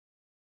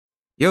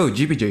Yo,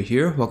 GPJ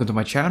here, welcome to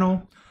my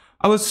channel.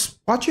 I was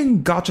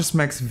watching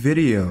Gacha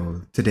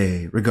video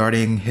today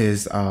regarding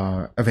his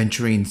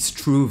Aventurine's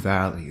true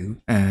value,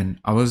 and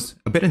I was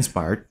a bit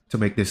inspired to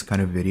make this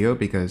kind of video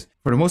because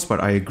for the most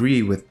part I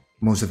agree with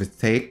most of his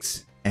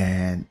takes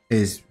and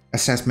his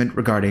assessment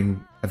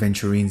regarding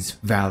Aventurine's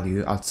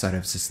value outside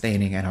of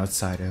sustaining and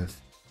outside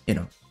of,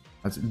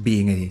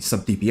 being a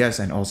sub DPS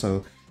and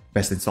also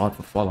best in slot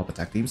for follow-up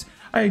attack teams.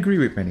 I agree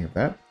with many of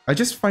that. I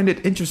just find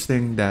it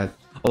interesting that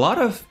a lot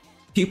of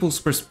people's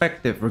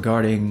perspective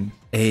regarding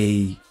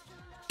a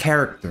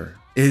character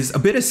is a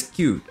bit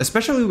skewed,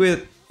 especially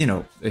with,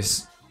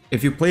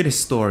 if you played his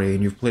story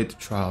and you've played the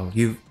trial,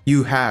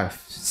 you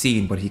have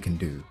seen what he can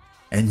do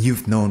and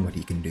you've known what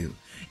he can do.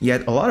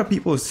 Yet a lot of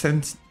people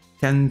tends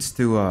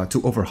to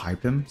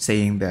overhype him,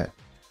 saying that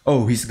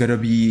he's gonna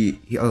be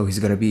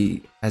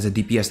as a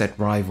DPS that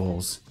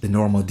rivals the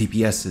normal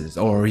DPSs,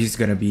 or he's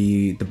gonna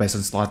be the best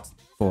in slot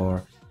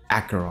for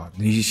Acheron.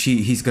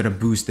 He's gonna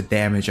boost the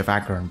damage of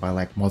Acheron by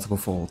like multiple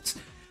folds.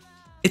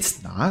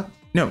 It's not.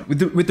 No,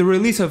 with the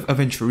release of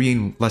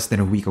Aventurine less than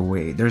a week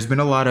away, there's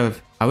been a lot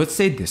of, I would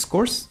say,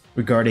 discourse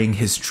regarding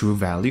his true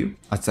value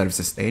outside of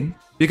sustain.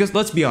 Because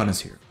let's be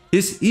honest here,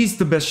 he's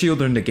the best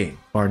shielder in the game,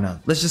 bar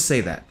none. Let's just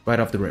say that right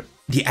off the rip.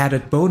 The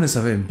added bonus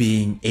of him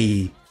being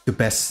the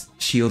best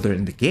shielder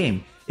in the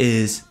game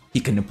is he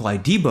can apply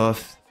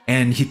debuff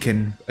and he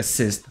can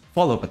assist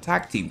follow-up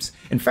attack teams.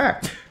 In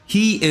fact,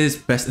 he is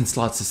best in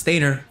slot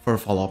sustainer for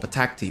follow-up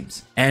attack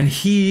teams. And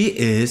he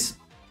is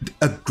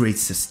a great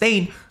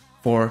sustain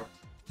for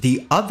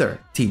the other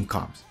team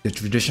comps, the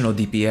traditional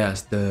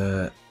DPS,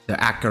 the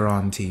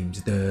Acheron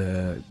teams,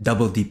 the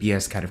double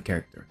DPS kind of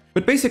character.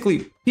 But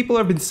basically, people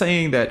have been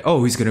saying that,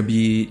 he's gonna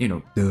be,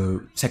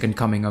 the second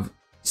coming of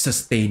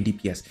sustained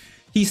DPS.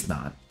 He's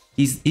not.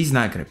 He's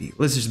not gonna be.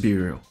 Let's just be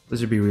real.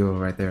 Let's just be real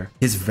right there.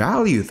 His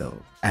value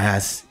though,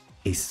 as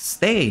a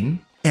sustain,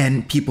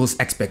 and people's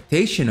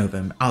expectation of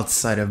him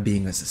outside of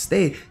being a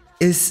sustain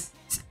is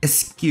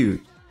skewed,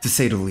 to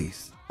say the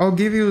least. I'll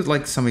give you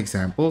like some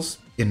examples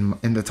in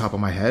the top of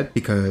my head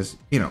because,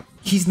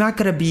 he's not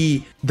gonna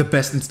be the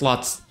best in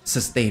slots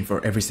sustain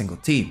for every single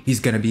team. He's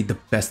gonna be the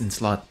best in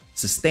slot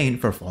sustain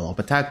for follow-up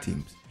attack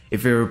teams.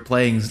 If you're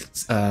playing,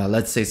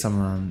 let's say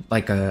someone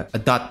like a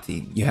dot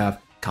team, you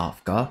have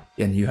Kafka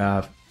and you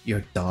have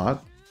your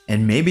dog,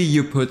 and maybe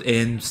you put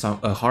in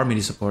a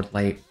harmony support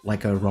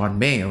like a Ron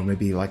May or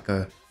maybe like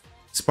a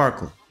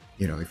Sparkle,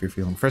 if you're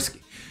feeling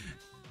frisky.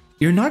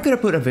 You're not gonna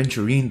put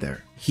Aventurine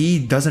there. He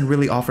doesn't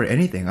really offer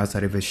anything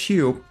outside of his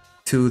shield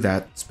to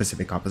that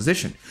specific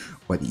composition.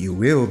 What you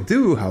will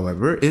do,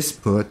 however, is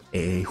put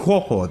a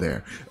Huohuo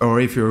there. Or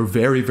if you're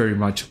very, very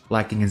much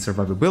lacking in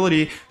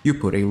survivability, you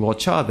put a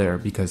Luocha there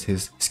because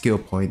his skill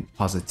point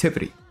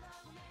positivity.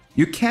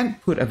 You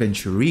can't put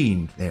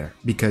Aventurine there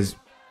because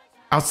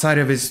outside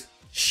of his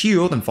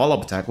shield and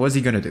follow-up attack, what is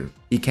he gonna do?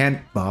 He can't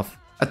buff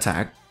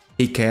attack.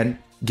 He can't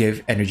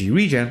give energy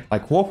regen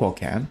like Huohuo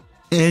can.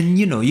 And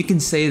you can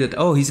say that,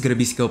 he's gonna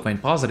be skill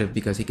point positive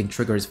because he can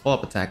trigger his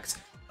follow-up attacks.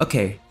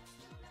 Okay,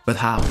 but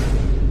how?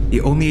 The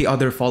only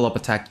other follow-up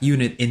attack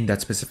unit in that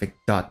specific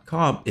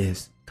comp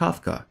is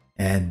Kafka.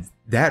 And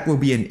that will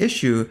be an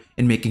issue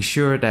in making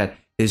sure that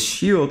his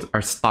shields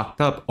are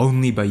stocked up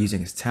only by using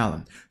his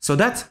talent. So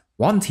that's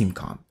one team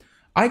comp.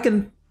 I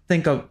can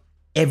think of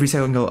every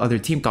single other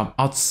team comp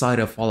outside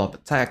of follow-up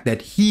attack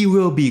that he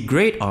will be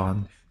great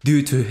on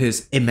due to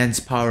his immense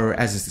power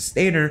as a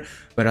sustainer,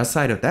 but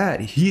outside of that,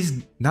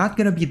 he's not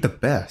gonna be the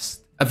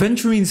best.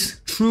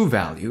 Aventurine's true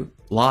value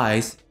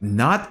lies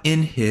not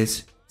in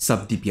his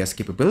sub DPS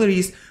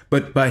capabilities,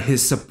 but by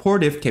his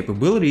supportive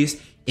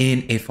capabilities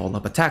in a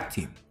follow-up attack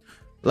team.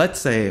 Let's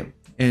say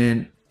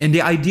in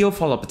the ideal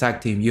follow-up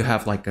attack team, you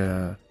have like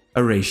a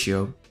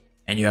ratio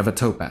and you have a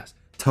Topaz.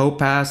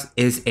 Topaz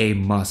is a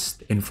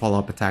must in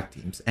follow-up attack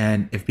teams,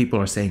 and if people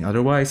are saying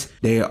otherwise,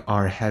 they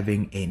are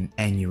having an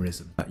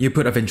aneurysm. You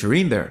put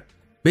Aventurine there.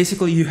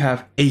 Basically, you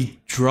have a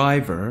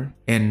driver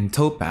in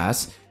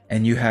Topaz,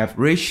 and you have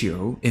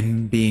ratio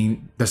in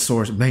being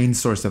the main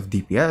source of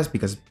DPS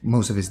because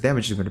most of his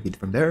damage is going to be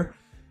from there.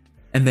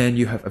 And then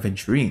you have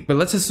Aventurine. But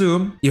let's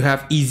assume you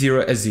have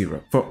E0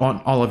 S0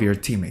 on all of your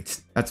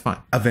teammates. That's fine.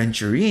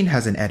 Aventurine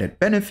has an added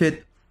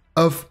benefit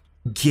of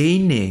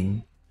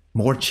gaining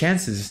more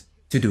chances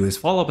to do his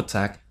follow-up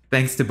attack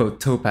thanks to both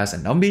Topaz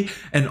and Numbi,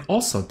 and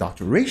also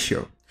Dr.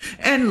 Ratio.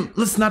 And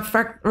let's not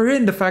factor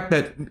in the fact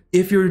that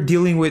if you're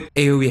dealing with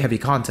AoE heavy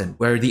content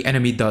where the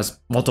enemy does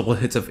multiple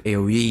hits of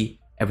AoE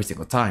every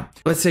single time.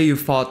 Let's say you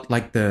fought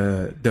like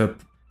the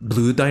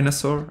blue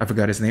dinosaur, I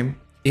forgot his name.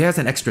 He has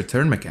an extra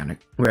turn mechanic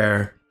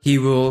where he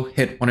will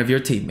hit one of your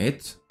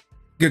teammates,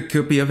 it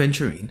could be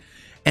Aventurine,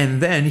 and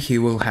then he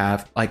will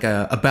have like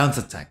a bounce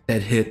attack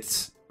that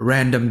hits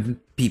random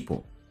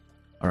people.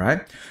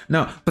 Alright,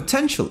 now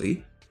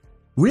potentially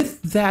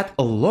with that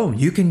alone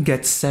you can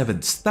get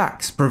 7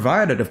 stacks,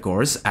 provided of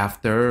course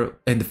after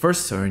in the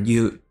first turn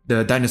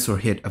the dinosaur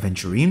hit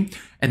Aventurine,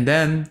 and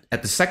then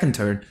at the second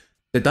turn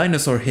the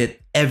dinosaur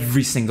hit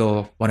every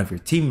single one of your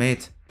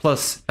teammates,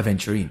 plus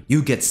Aventurine.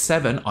 You get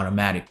 7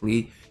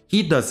 automatically.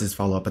 He does his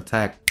follow-up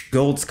attack,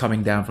 gold's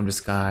coming down from the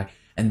sky,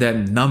 and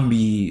then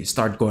Numby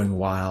start going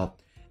wild.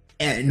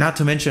 And not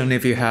to mention,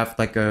 if you have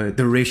like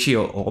the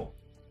ratio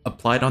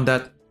applied on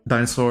that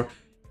dinosaur,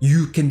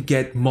 you can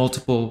get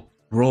multiple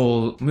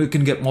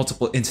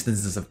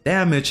instances of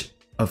damage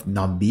of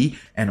Numby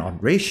and on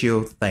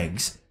ratio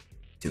thanks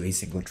to a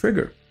single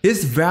trigger.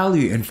 His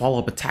value in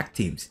follow-up attack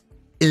teams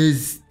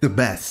is the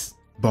best,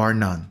 bar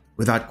none,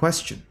 without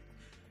question.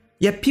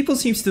 Yet people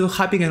seem to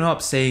hyping it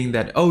up saying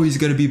that, oh, he's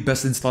gonna be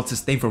best in slot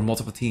sustain for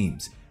multiple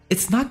teams.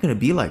 It's not gonna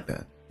be like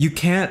that. You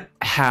can't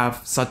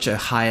have such a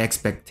high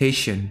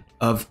expectation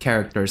of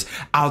characters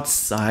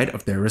outside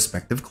of their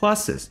respective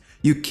classes.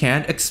 You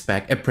can't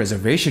expect a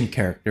preservation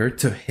character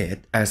to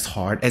hit as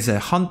hard as a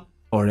hunt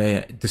or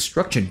a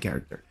destruction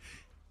character.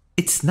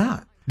 It's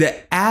not.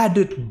 The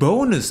added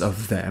bonus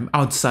of them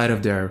outside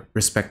of their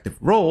respective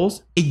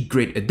roles, a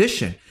great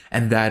addition.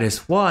 And that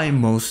is why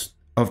most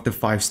of the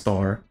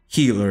 5-star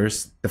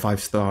healers, the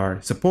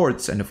 5-star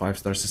supports, and the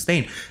 5-star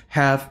sustain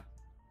have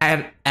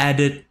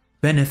added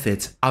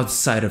benefits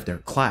outside of their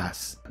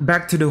class.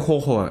 Back to the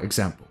Ho-Ho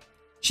example.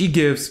 She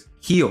gives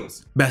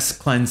heals, best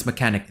cleanse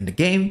mechanic in the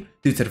game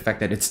due to the fact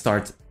that it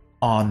starts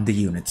on the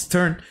unit's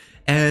turn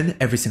and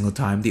every single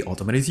time the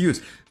ultimate is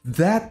used.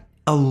 That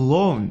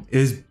alone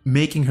is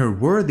making her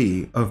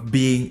worthy of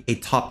being a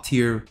top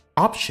tier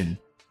option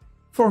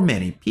for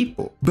many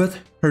people. But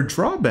her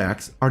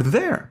drawbacks are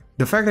there.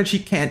 The fact that she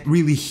can't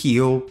really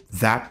heal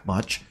that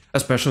much,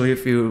 especially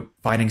if you're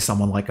fighting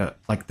someone like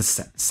the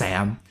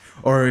Sam,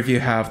 or if you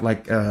have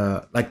like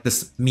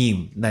this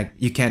meme, like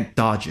you can't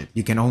dodge it,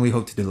 you can only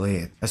hope to delay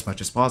it as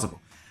much as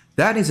possible.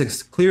 That is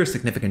a clear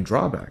significant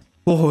drawback.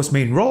 Ho-Ho's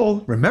main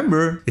role,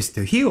 remember, is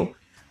to heal,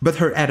 but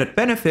her added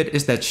benefit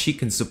is that she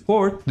can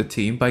support the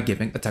team by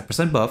giving attack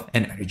percent buff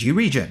and energy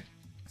regen.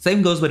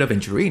 Same goes with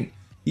Aventurine.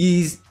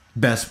 His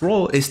best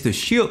role is to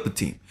shield the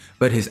team,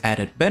 but his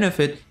added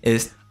benefit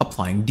is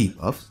applying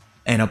debuffs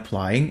and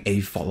applying a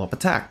follow-up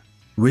attack,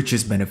 which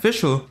is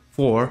beneficial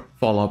for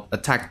follow-up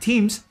attack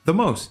teams the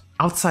most.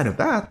 Outside of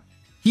that,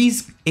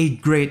 he's a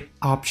great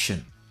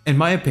option. In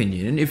my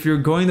opinion, if you're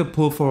going to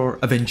pull for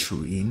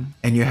Aventurine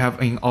and you're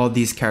having all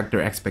these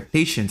character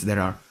expectations that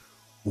are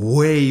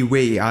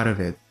way out of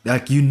it,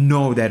 like you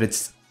know that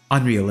it's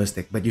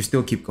unrealistic, but you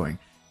still keep going,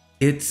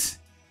 it's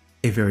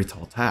a very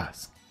tall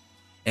task.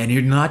 And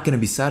you're not going to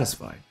be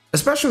satisfied.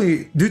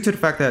 Especially due to the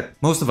fact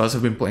that most of us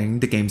have been playing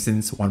the game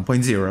since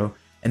 1.0,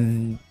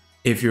 and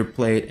if you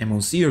played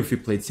MOC or if you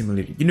played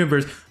Simulated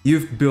Universe,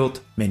 you've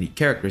built many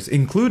characters,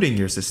 including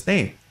your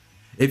sustain.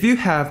 If you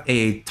have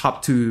a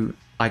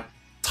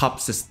top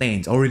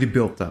sustains already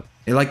built up,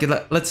 like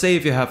let's say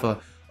if you have a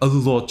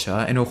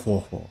Lulocha and a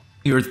Ho-Ho,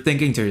 you're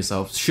thinking to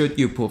yourself, should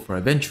you pull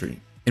for Aventurine?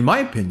 In my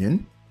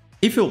opinion,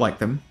 if you like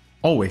them,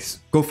 always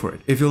go for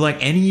it. If you like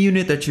any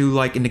unit that you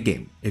like in the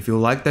game, if you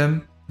like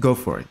them, go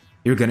for it.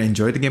 You're gonna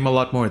enjoy the game a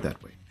lot more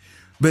that way.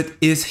 But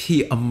is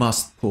he a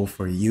must pull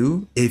for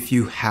you if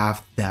you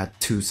have that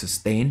to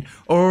sustain?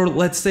 Or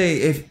let's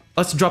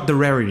drop the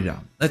rarity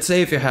down. Let's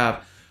say if you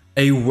have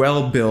a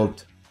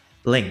well-built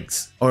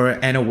Lynx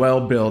and a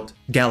well-built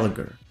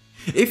Gallagher.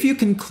 If you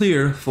can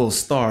clear full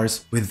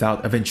stars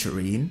without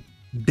Aventurine,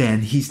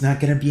 then he's not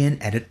going to be an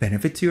added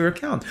benefit to your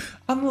account.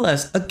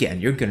 Unless,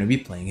 again, you're going to be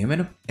playing him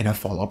in a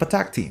follow-up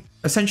attack team.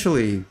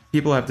 Essentially,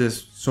 people have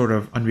this sort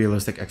of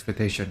unrealistic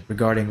expectation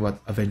regarding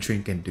what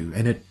Aventurine can do.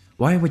 And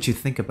why would you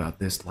think about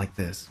this like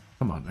this?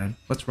 Come on, man.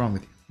 What's wrong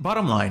with you?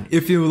 Bottom line,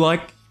 if you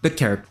like the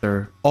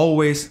character,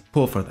 always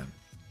pull for them.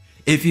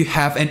 If you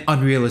have an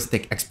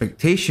unrealistic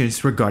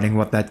expectations regarding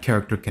what that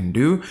character can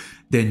do,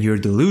 then you're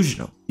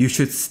delusional. You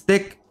should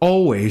stick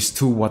always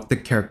to what the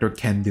character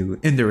can do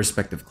in their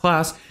respective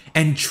class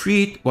and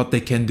treat what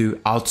they can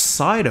do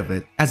outside of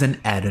it as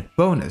an added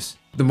bonus.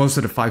 The most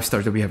of the 5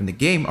 stars that we have in the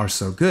game are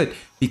so good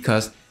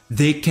because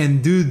they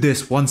can do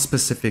this one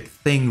specific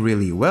thing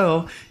really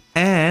well,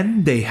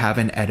 and they have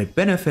an added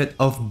benefit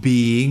of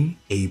being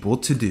able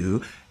to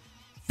do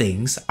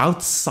things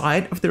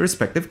outside of their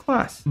respective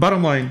class.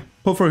 Bottom line,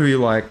 pull for who you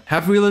like.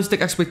 Have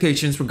realistic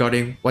expectations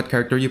regarding what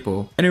character you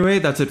pull. Anyway,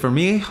 that's it for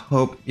me.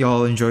 Hope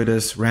y'all enjoy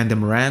this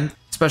random rant.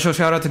 Special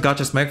shout out to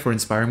Gacha Meg for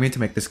inspiring me to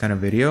make this kind of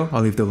video.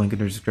 I'll leave the link in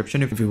the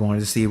description if you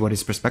wanted to see what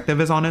his perspective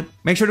is on it.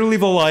 Make sure to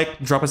leave a like,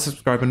 drop a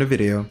subscribe on the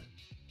video.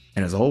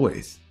 And as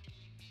always,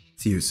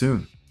 see you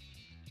soon.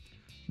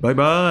 Bye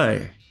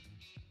bye.